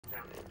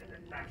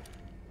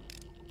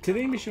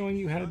Today I'm showing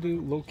you how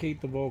to locate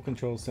the Vault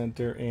Control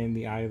Center in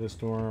the Eye of the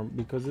Storm,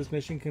 because this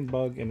mission can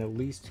bug in at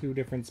least 2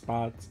 different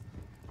spots.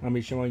 I'll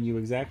be showing you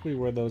exactly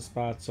where those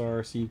spots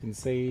are so you can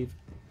save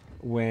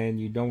when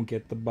you don't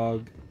get the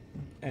bug,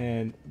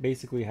 and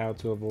basically how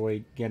to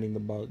avoid getting the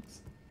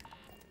bugs.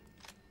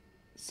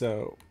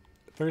 So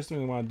first thing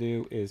we want to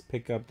do is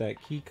pick up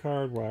that key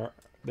card where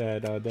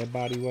that dead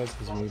body was,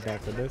 because we need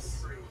that for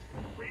this.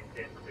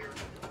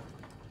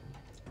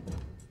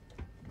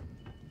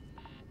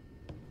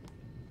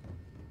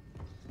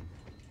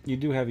 You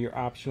do have your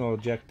optional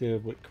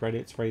objective with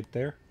credits right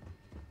there.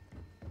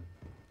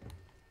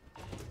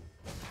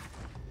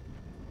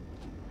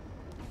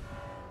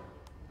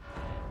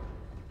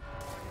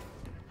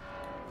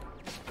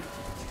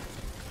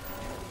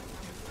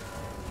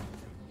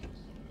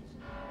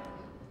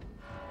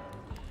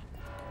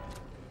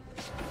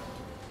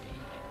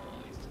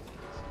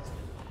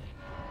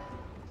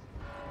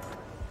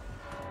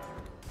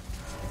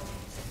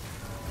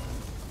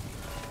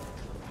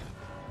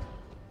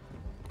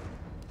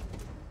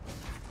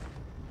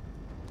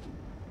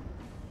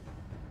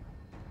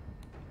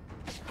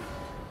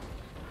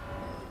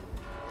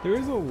 There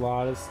is a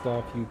lot of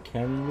stuff you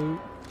can loot,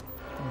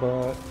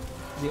 but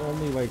the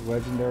only like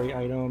legendary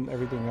item,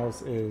 everything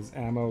else is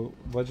ammo.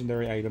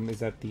 Legendary item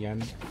is at the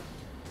end.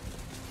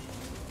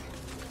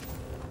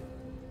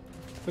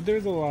 But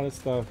there's a lot of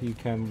stuff you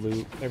can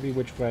loot. Every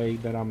which way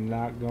that I'm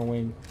not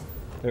going,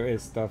 there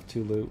is stuff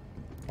to loot.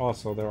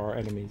 Also, there are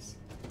enemies.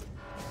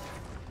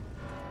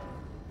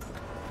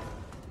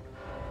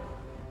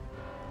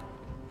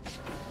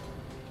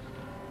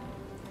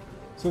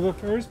 So the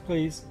first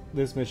place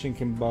this mission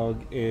can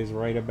bug is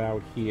right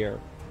about here.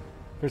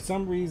 For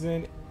some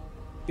reason,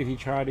 if you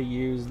try to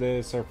use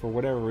this, or for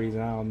whatever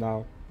reason, I don't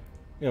know,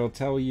 it'll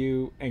tell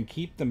you and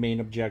keep the main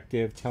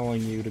objective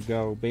telling you to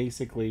go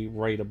basically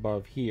right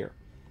above here.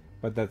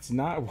 But that's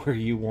not where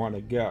you want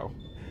to go.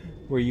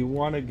 Where you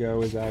want to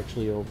go is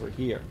actually over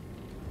here.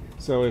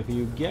 So if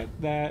you get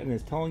that and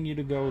it's telling you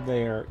to go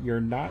there, you're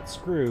not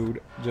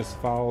screwed. Just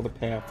follow the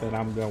path that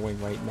I'm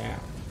going right now.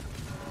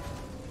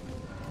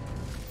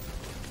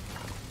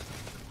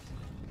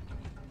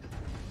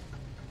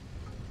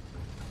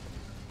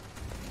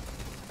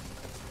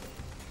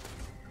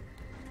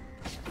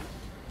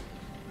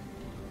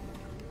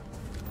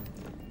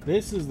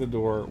 This is the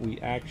door we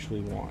actually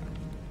want.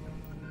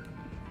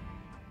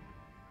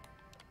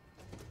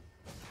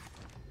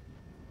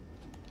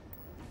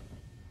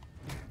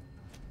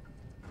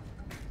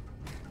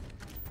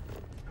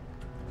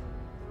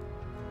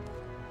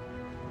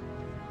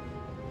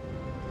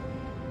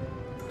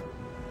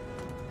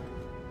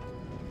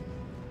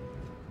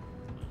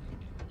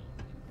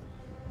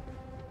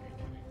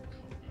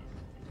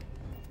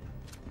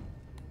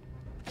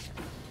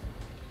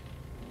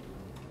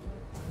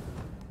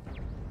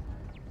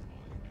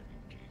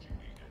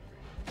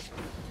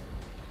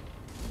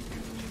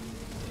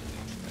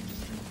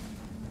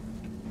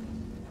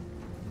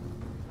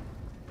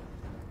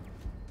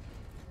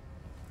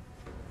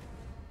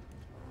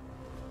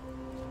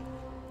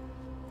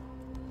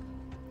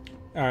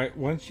 Alright,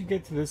 once you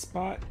get to this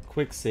spot,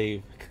 quick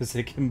save, because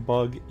it can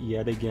bug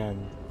yet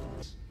again.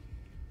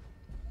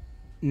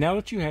 Now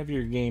that you have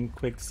your game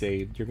quick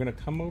saved, you're going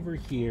to come over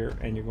here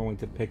and you're going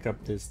to pick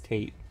up this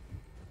tape.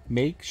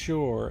 Make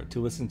sure to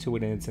listen to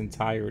it in its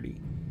entirety.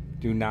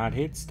 Do not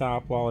hit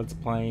stop while it's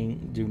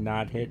playing, do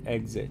not hit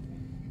exit.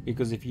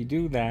 Because if you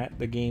do that,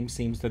 the game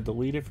seems to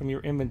delete it from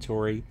your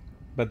inventory,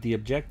 but the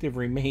objective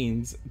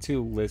remains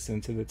to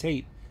listen to the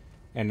tape,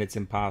 and it's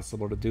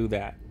impossible to do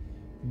that.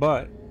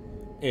 But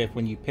if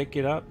when you pick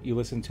it up, you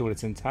listen to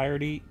its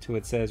entirety till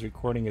it says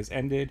recording is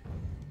ended,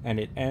 and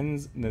it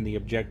ends, then the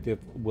objective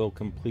will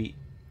complete.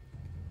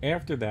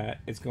 After that,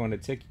 it's going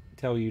to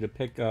tell you to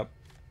pick up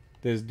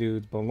this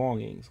dude's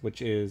belongings,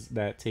 which is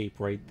that tape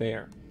right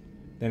there.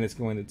 Then it's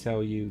going to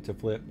tell you to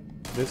flip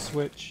this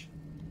switch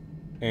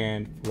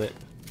and flip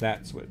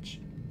that switch.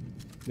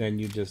 Then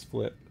you just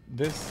flip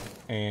this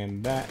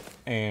and that,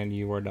 and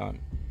you are done.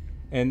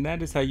 And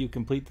that is how you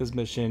complete this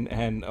mission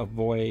and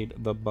avoid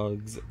the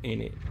bugs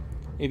in it.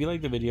 If you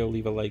like the video,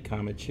 leave a like,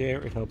 comment, share.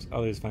 It helps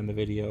others find the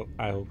video.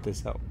 I hope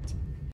this helped.